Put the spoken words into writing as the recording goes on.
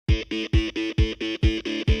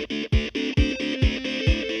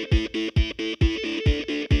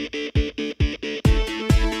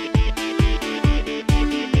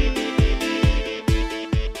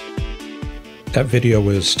That video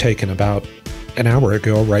was taken about an hour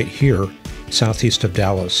ago right here, southeast of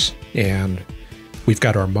Dallas, and we've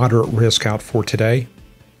got our moderate risk out for today.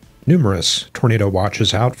 Numerous tornado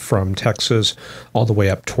watches out from Texas all the way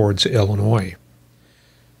up towards Illinois.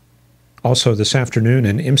 Also this afternoon,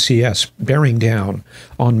 an MCS bearing down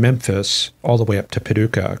on Memphis all the way up to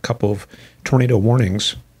Paducah. A couple of tornado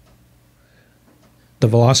warnings. The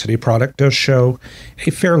velocity product does show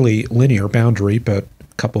a fairly linear boundary, but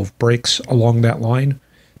a couple of breaks along that line.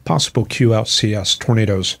 Possible QLCS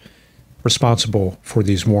tornadoes responsible for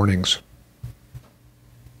these warnings.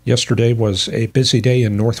 Yesterday was a busy day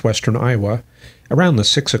in northwestern Iowa. Around the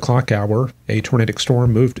 6 o'clock hour, a tornadic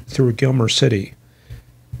storm moved through Gilmer City,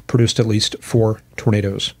 produced at least 4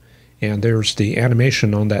 tornadoes. And there's the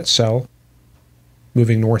animation on that cell,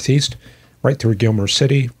 moving northeast, right through Gilmer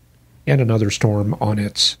City, and another storm on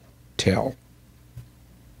its tail.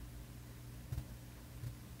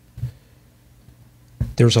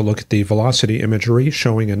 There's a look at the velocity imagery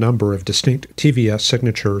showing a number of distinct TVS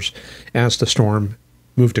signatures as the storm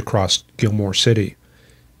moved across Gilmore City.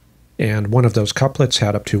 And one of those couplets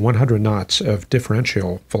had up to 100 knots of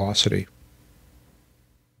differential velocity.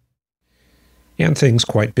 And things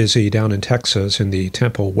quite busy down in Texas in the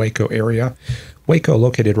Temple-Waco area. Waco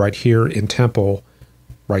located right here in Temple,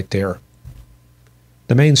 right there.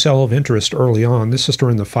 The main cell of interest early on, this is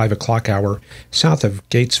during the 5 o'clock hour, south of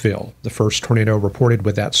Gatesville. The first tornado reported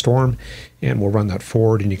with that storm, and we'll run that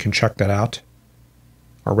forward and you can check that out.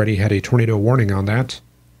 Already had a tornado warning on that.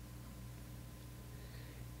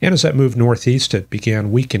 And as that moved northeast, it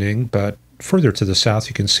began weakening, but further to the south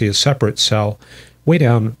you can see a separate cell way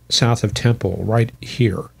down south of Temple, right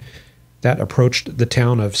here. That approached the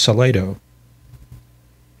town of Salado.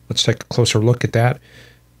 Let's take a closer look at that.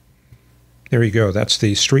 There you go. That's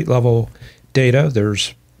the street level data.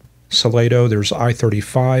 There's Salado, there's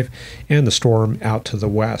I-35, and the storm out to the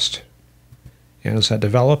west. And as that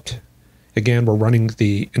developed, again, we're running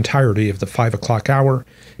the entirety of the 5 o'clock hour,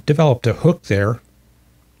 developed a hook there,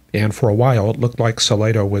 and for a while it looked like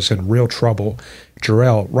Salado was in real trouble.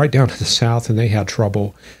 Jarrell, right down to the south, and they had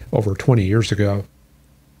trouble over 20 years ago.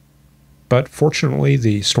 But fortunately,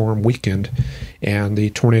 the storm weakened, and the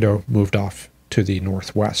tornado moved off to the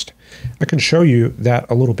northwest. I can show you that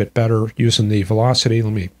a little bit better using the velocity.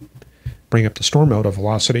 Let me bring up the storm mode of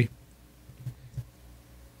velocity.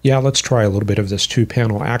 Yeah, let's try a little bit of this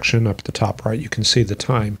 2-panel action. Up at the top right, you can see the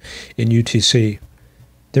time in UTC.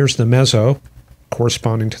 There's the meso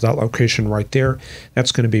corresponding to that location right there.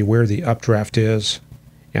 That's going to be where the updraft is.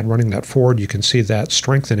 And running that forward, you can see that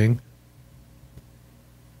strengthening.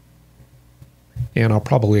 And I'll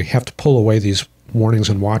probably have to pull away these warnings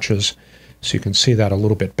and watches so you can see that a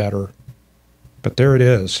little bit better. But there it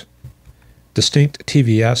is. Distinct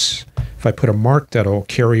TVS. If I put a mark, that'll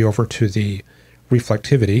carry over to the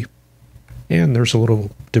reflectivity. And there's a little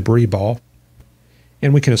debris ball.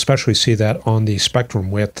 And we can especially see that on the spectrum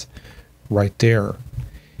width right there.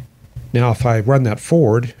 Now, if I run that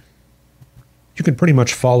forward, you can pretty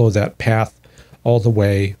much follow that path all the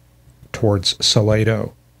way towards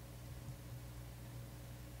Salado.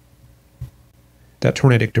 That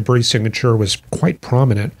tornadic debris signature was quite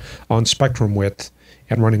prominent on spectrum width,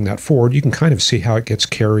 and running that forward, you can kind of see how it gets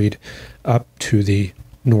carried up to the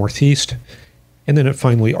northeast, and then it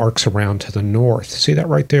finally arcs around to the north. See that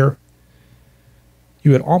right there?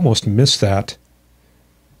 You would almost miss that.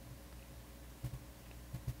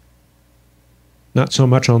 Not so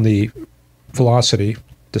much on the velocity,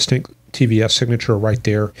 distinct TVS signature right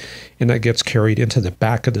there, and that gets carried into the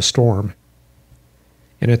back of the storm.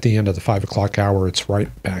 And at the end of the 5 o'clock hour, it's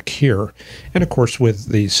right back here. And of course, with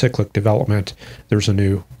the cyclic development, there's a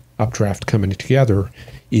new updraft coming together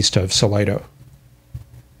east of Salado.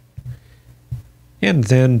 And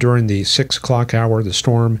then during the 6 o'clock hour, the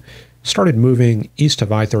storm started moving east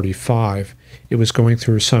of I-35. It was going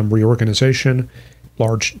through some reorganization,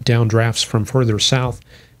 large downdrafts from further south.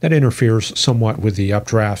 That interferes somewhat with the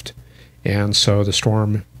updraft. And so the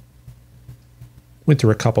storm went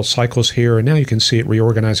through a couple cycles here, and now you can see it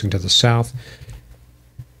reorganizing to the south.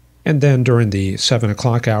 And then during the 7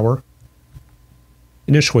 o'clock hour,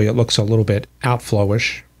 initially it looks a little bit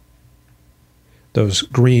outflowish. Those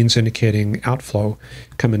greens indicating outflow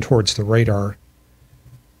coming towards the radar.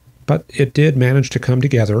 But it did manage to come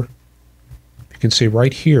together. You can see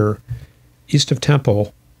right here, east of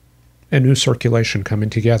Temple, a new circulation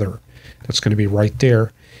coming together. That's going to be right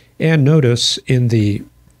there. And notice in the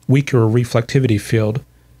weaker reflectivity field,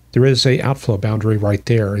 there is a outflow boundary right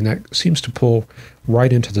there, and that seems to pull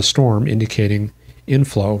right into the storm, indicating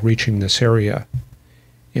inflow reaching this area.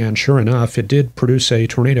 And sure enough, it did produce a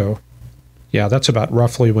tornado Yeah, that's about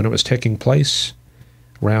roughly when it was taking place,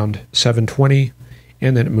 around 7:20,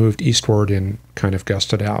 and then it moved eastward and kind of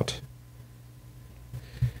gusted out.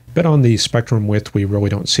 But on the spectrum width, we really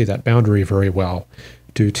don't see that boundary very well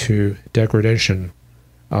due to degradation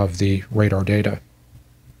of the radar data.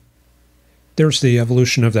 There's the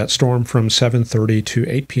evolution of that storm from 7:30 to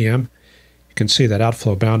 8 p.m. You can see that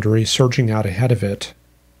outflow boundary surging out ahead of it.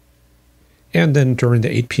 And then during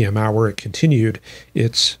the 8 p.m. hour, it continued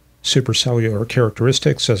its supercellular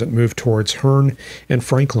characteristics as it moved towards Hearn and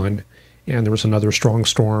Franklin, and there was another strong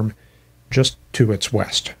storm just to its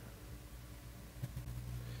west.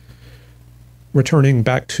 Returning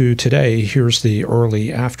back to today, here's the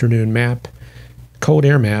early afternoon map. Cold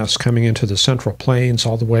air mass coming into the Central Plains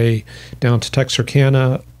all the way down to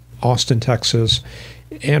Texarkana, Austin, Texas,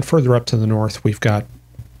 and further up to the north, we've got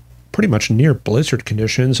pretty much near blizzard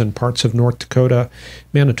conditions in parts of North Dakota,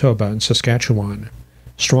 Manitoba, and Saskatchewan.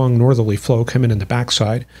 Strong northerly flow coming in the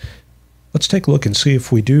backside. Let's take a look and see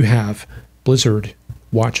if we do have blizzard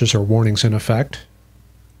watches or warnings in effect.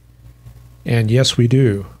 And yes, we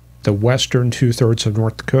do. The western two-thirds of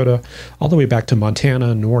North Dakota, all the way back to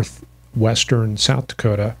Montana, northwestern South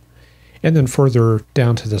Dakota, and then further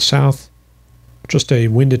down to the south, just a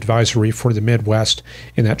wind advisory for the Midwest,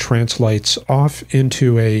 and that translates off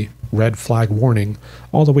into a red flag warning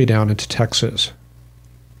all the way down into Texas.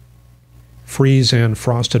 Freeze and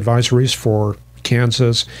frost advisories for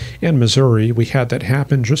Kansas and Missouri. We had that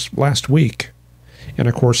happen just last week. And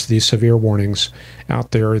of course, the severe warnings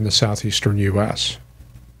out there in the southeastern U.S.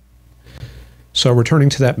 So returning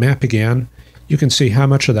to that map again, you can see how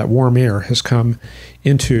much of that warm air has come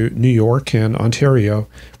into New York and Ontario.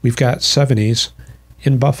 We've got 70s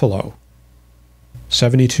in Buffalo,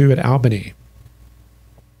 72 at Albany,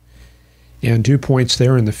 and dew points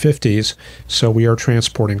there in the 50s, so we are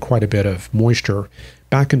transporting quite a bit of moisture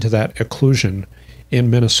back into that occlusion in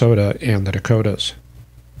Minnesota and the Dakotas.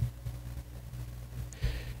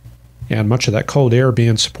 And much of that cold air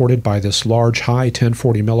being supported by this large high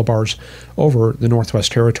 1040 millibars over the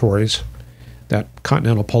Northwest Territories, that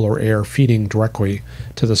continental polar air feeding directly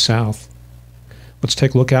to the south. Let's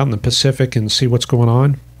take a look out in the Pacific and see what's going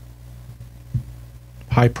on.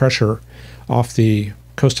 High pressure off the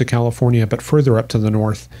coast of California, but further up to the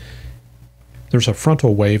north, there's a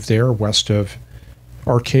frontal wave there west of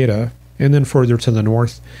Arcata, and then further to the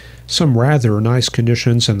north, some rather nice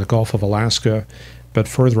conditions in the Gulf of Alaska, but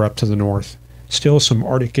further up to the north, still some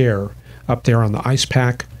Arctic air up there on the ice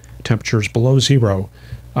pack, temperatures below zero,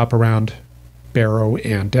 up around Barrow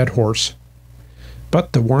and Dead Horse.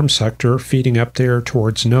 But the warm sector feeding up there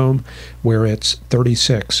towards Nome, where it's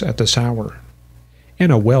 36 at this hour.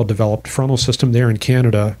 And a well-developed frontal system there in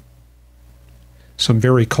Canada. Some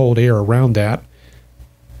very cold air around that.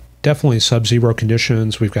 Definitely sub-zero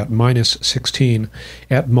conditions. We've got minus 16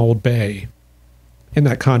 at Mold Bay. And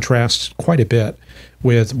that contrasts quite a bit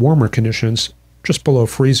with warmer conditions just below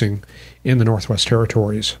freezing in the Northwest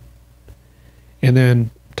Territories. And then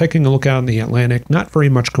taking a look out in the Atlantic, not very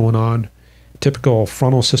much going on. Typical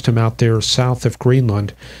frontal system out there south of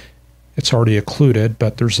Greenland. It's already occluded,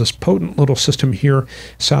 but there's this potent little system here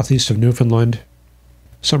southeast of Newfoundland.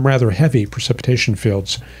 Some rather heavy precipitation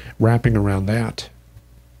fields wrapping around that.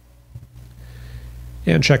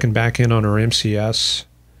 And checking back in on our MCS,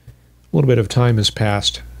 a little bit of time has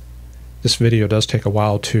passed. This video does take a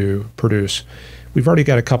while to produce. We've already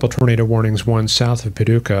got a couple tornado warnings, one south of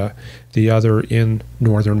Paducah, the other in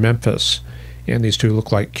northern Memphis. And these two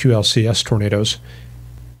look like QLCS tornadoes.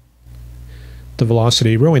 The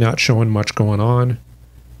velocity really not showing much going on.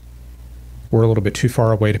 We're a little bit too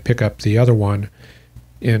far away to pick up the other one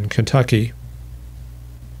in Kentucky.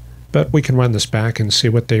 But we can run this back and see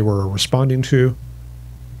what they were responding to.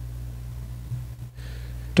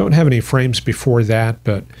 Don't have any frames before that,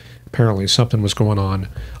 but apparently something was going on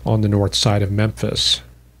the north side of Memphis.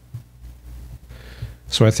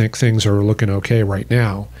 So I think things are looking okay right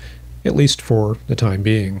now, at least for the time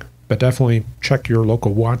being. But definitely check your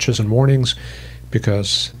local watches and warnings,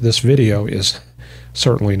 because this video is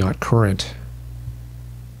certainly not current.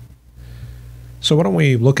 So why don't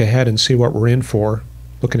we look ahead and see what we're in for.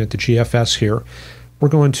 Looking at the GFS here, we're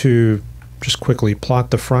going to just quickly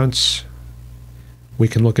plot the fronts. We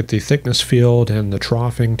can look at the thickness field and the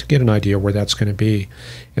troughing to get an idea where that's going to be,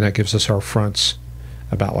 and that gives us our fronts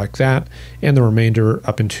about like that, and the remainder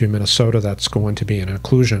up into Minnesota, that's going to be an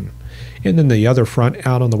occlusion. And then the other front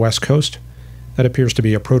out on the west coast, that appears to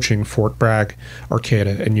be approaching Fort Bragg,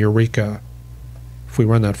 Arcata, and Eureka. If we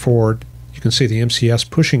run that forward, you can see the MCS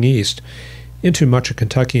pushing east into much of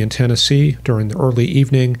Kentucky and Tennessee during the early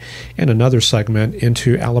evening, and another segment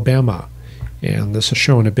into Alabama And this is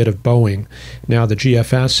showing a bit of bowing. Now, the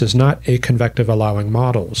GFS is not a convective allowing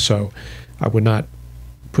model, so I would not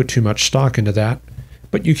put too much stock into that.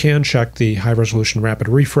 But you can check the high-resolution rapid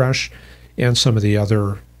refresh and some of the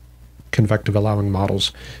other convective allowing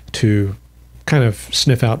models to kind of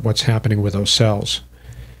sniff out what's happening with those cells.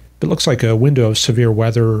 It looks like a window of severe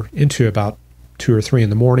weather into about 2 or 3 in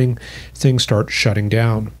the morning. Things start shutting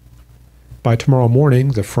down. By tomorrow morning,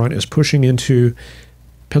 the front is pushing into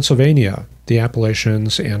Pennsylvania, the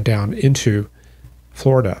Appalachians, and down into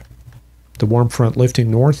Florida. The warm front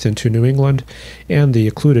lifting north into New England, and the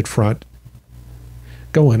occluded front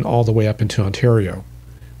going all the way up into Ontario.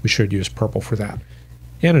 We should use purple for that.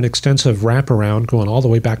 And an extensive wraparound going all the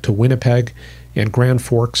way back to Winnipeg and Grand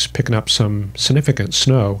Forks, picking up some significant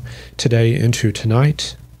snow today into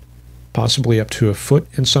tonight, possibly up to a foot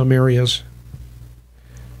in some areas.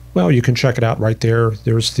 Well, you can check it out right there.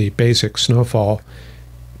 There's the basic snowfall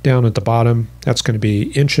down at the bottom. That's going to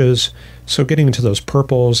be inches. So getting into those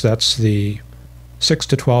purples, that's the 6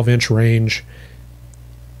 to 12 inch range.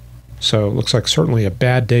 So it looks like certainly a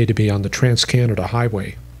bad day to be on the Trans-Canada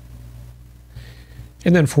Highway.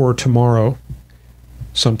 And then for tomorrow,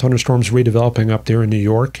 some thunderstorms redeveloping up there in New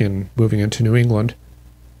York and moving into New England.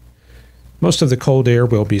 Most of the cold air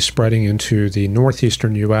will be spreading into the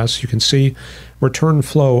northeastern U.S. You can see return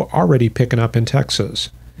flow already picking up in Texas.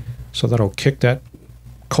 So that'll kick that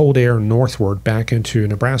cold air northward back into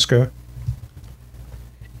Nebraska.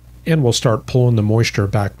 And we'll start pulling the moisture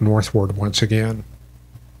back northward once again.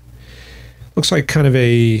 Looks like kind of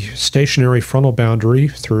a stationary frontal boundary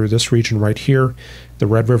through this region right here, the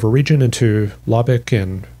Red River region into Lubbock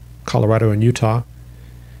and Colorado and Utah,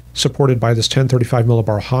 supported by this 1035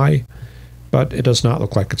 millibar high, but it does not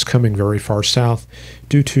look like it's coming very far south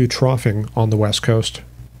due to troughing on the west coast.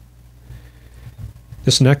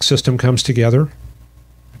 This next system comes together.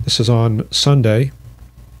 This is on Sunday.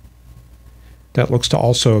 That looks to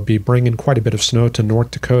also be bringing quite a bit of snow to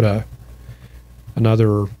North Dakota.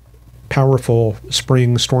 Another powerful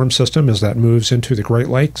spring storm system as that moves into the Great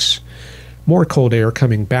Lakes. More cold air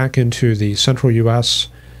coming back into the central U.S.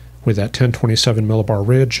 with that 1027 millibar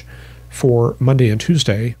ridge for Monday and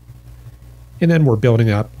Tuesday. And then we're building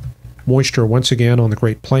up moisture once again on the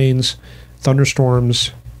Great Plains,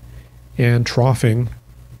 thunderstorms, and troughing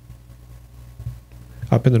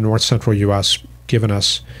up in the north central U.S., giving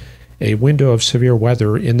us a window of severe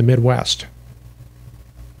weather in the Midwest.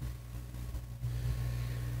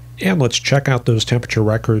 And let's check out those temperature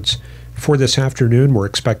records. For this afternoon, we're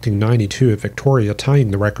expecting 92 at Victoria,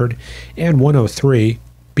 tying the record, and 103,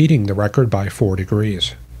 beating the record by 4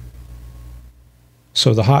 degrees.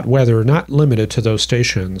 So the hot weather not limited to those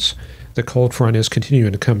stations. The cold front is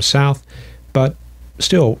continuing to come south, but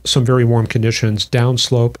still some very warm conditions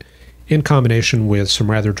downslope in combination with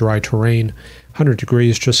some rather dry terrain. 100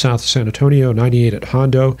 degrees just south of San Antonio, 98 at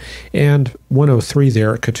Hondo, and 103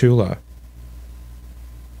 there at Cotulla.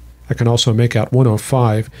 I can also make out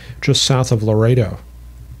 105 just south of Laredo.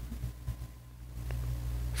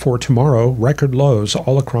 For tomorrow, record lows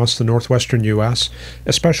all across the northwestern U.S.,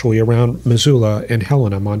 especially around Missoula and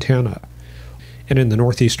Helena, Montana. And in the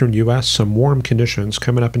northeastern U.S., some warm conditions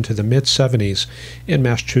coming up into the mid-70s in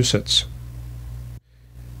Massachusetts.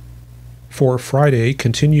 For Friday,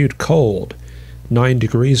 continued cold. 9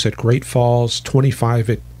 degrees at Great Falls, 25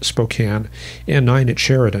 at Spokane, and 9 at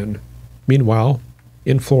Sheridan. Meanwhile,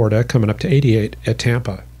 in Florida, coming up to 88 at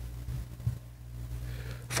Tampa.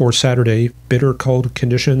 For Saturday, bitter cold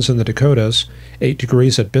conditions in the Dakotas, 8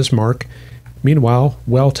 degrees at Bismarck. Meanwhile,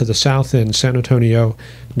 well to the south in San Antonio,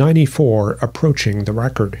 94 approaching the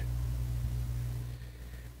record.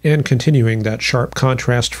 And continuing that sharp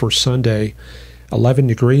contrast for Sunday, 11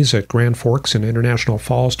 degrees at Grand Forks and International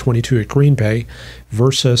Falls, 22 at Green Bay,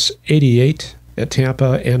 versus 88 at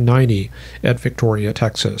Tampa and 90 at Victoria,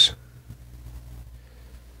 Texas.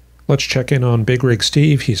 Let's check in on Big Rig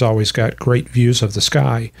Steve. He's always got great views of the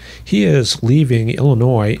sky. He is leaving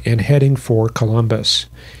Illinois and heading for Columbus.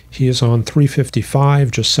 He is on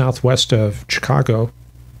 355 just southwest of Chicago.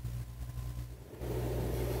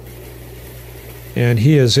 And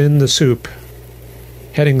he is in the soup,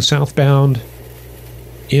 heading southbound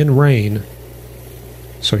in rain.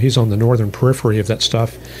 So he's on the northern periphery of that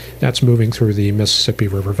stuff. That's moving through the Mississippi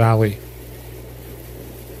River Valley.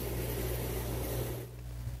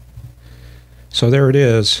 So there it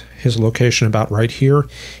is, his location about right here.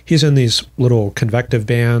 He's in these little convective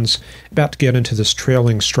bands, about to get into this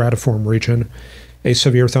trailing stratiform region. A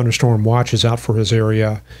severe thunderstorm watch is out for his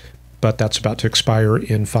area, but that's about to expire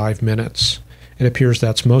in 5 minutes. It appears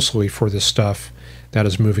that's mostly for this stuff that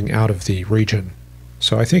is moving out of the region.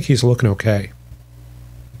 So I think he's looking okay.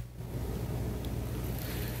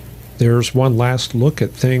 There's one last look at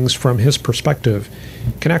things from his perspective.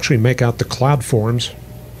 Can actually make out the cloud forms,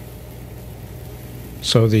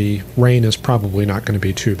 so the rain is probably not going to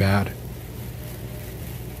be too bad.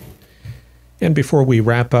 And before we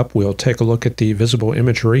wrap up, we'll take a look at the visible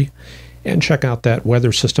imagery and check out that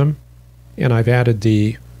weather system. And I've added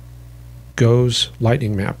the GOES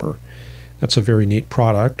lightning mapper. That's a very neat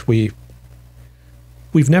product. We've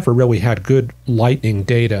never really had good lightning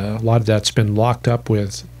data. A lot of that's been locked up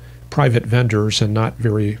with private vendors and not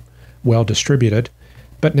very well distributed.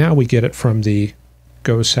 But now we get it from the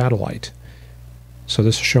GOES satellite. So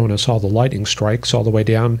this is showing us all the lightning strikes all the way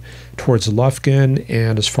down towards Lufkin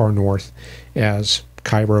and as far north as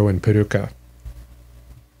Cairo and Paducah.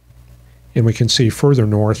 And we can see further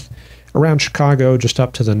north, around Chicago, just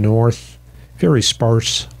up to the north, very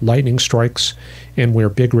sparse lightning strikes, and where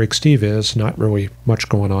Big Rig Steve is, not really much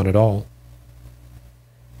going on at all.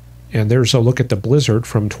 And there's a look at the blizzard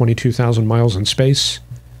from 22,000 miles in space.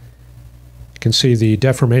 You can see the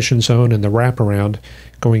deformation zone and the wraparound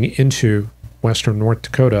going into western North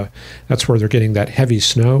Dakota. That's where they're getting that heavy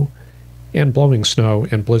snow and blowing snow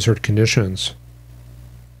and blizzard conditions.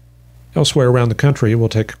 Elsewhere around the country, we'll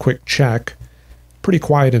take a quick check. Pretty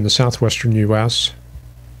quiet in the southwestern U.S.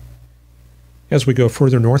 As we go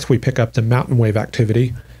further north, we pick up the mountain wave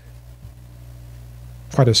activity.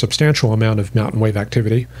 Quite a substantial amount of mountain wave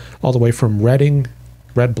activity, all the way from Redding,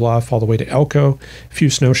 Red Bluff, all the way to Elko. A few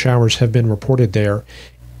snow showers have been reported there,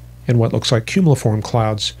 and what looks like cumuliform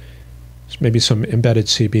clouds, maybe some embedded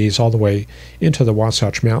CBs all the way into the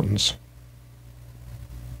Wasatch Mountains.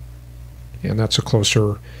 And that's a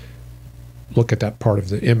closer look at that part of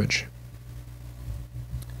the image.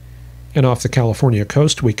 And off the California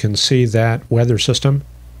coast, we can see that weather system.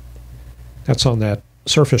 That's on that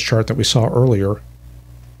surface chart that we saw earlier.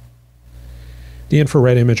 The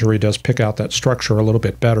infrared imagery does pick out that structure a little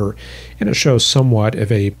bit better, and it shows somewhat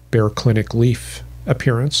of a Bear Clinic leaf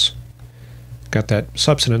appearance. Got that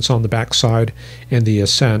subsidence on the backside and the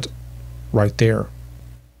ascent right there.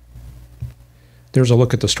 There's a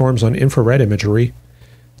look at the storms on infrared imagery.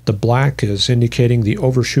 The black is indicating the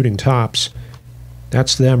overshooting tops.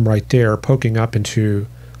 That's them right there poking up into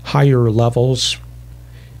higher levels.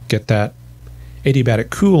 Get that adiabatic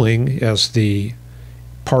cooling as the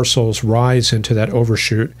parcels rise into that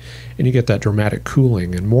overshoot, and you get that dramatic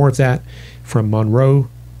cooling. And more of that from Monroe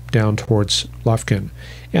down towards Lufkin.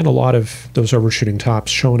 And a lot of those overshooting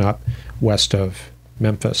tops showing up west of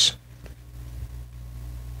Memphis.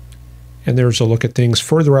 And there's a look at things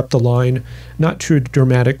further up the line, not too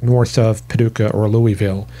dramatic north of Paducah or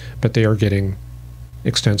Louisville, but they are getting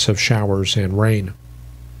extensive showers and rain.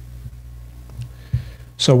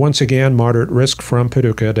 So once again, moderate risk from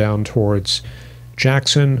Paducah down towards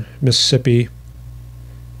Jackson, Mississippi.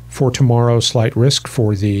 For tomorrow, slight risk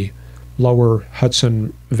for the lower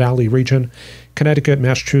Hudson Valley region, Connecticut,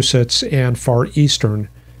 Massachusetts, and far eastern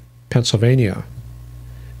Pennsylvania.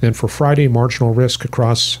 Then for Friday, marginal risk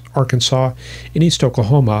across Arkansas and East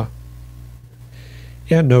Oklahoma,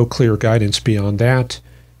 and no clear guidance beyond that.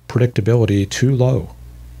 Predictability too low.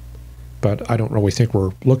 But I don't really think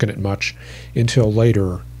we're looking at much until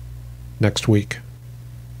later next week.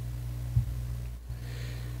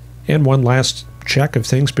 And one last check of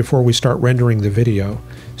things before we start rendering the video.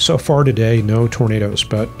 So far today, no tornadoes,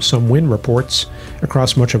 but some wind reports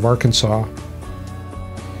across much of Arkansas.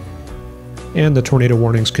 And the tornado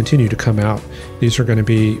warnings continue to come out. These are going to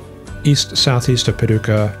be east-southeast of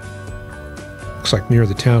Paducah. Looks like near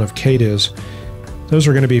the town of Cadiz. Those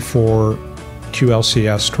are going to be for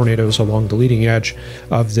QLCS tornadoes along the leading edge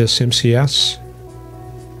of this MCS.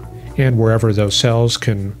 And wherever those cells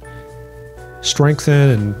can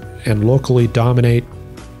strengthen and locally dominate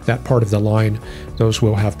that part of the line, those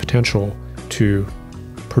will have potential to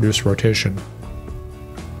produce rotation.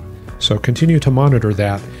 So continue to monitor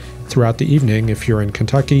that throughout the evening if you're in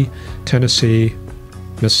Kentucky, Tennessee,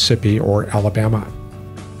 Mississippi, or Alabama.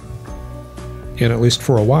 And at least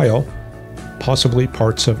for a while, possibly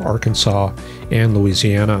parts of Arkansas and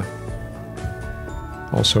Louisiana.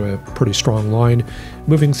 Also a pretty strong line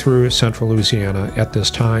moving through central Louisiana at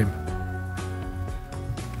this time.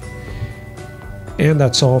 And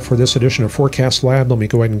that's all for this edition of Forecast Lab. Let me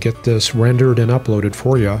go ahead and get this rendered and uploaded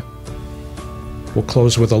for you. We'll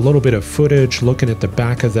close with a little bit of footage looking at the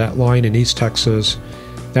back of that line in East Texas.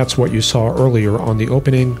 That's what you saw earlier on the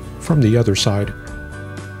opening from the other side.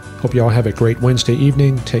 Hope you all have a great Wednesday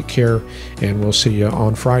evening. Take care, and we'll see you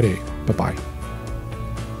on Friday. Bye-bye.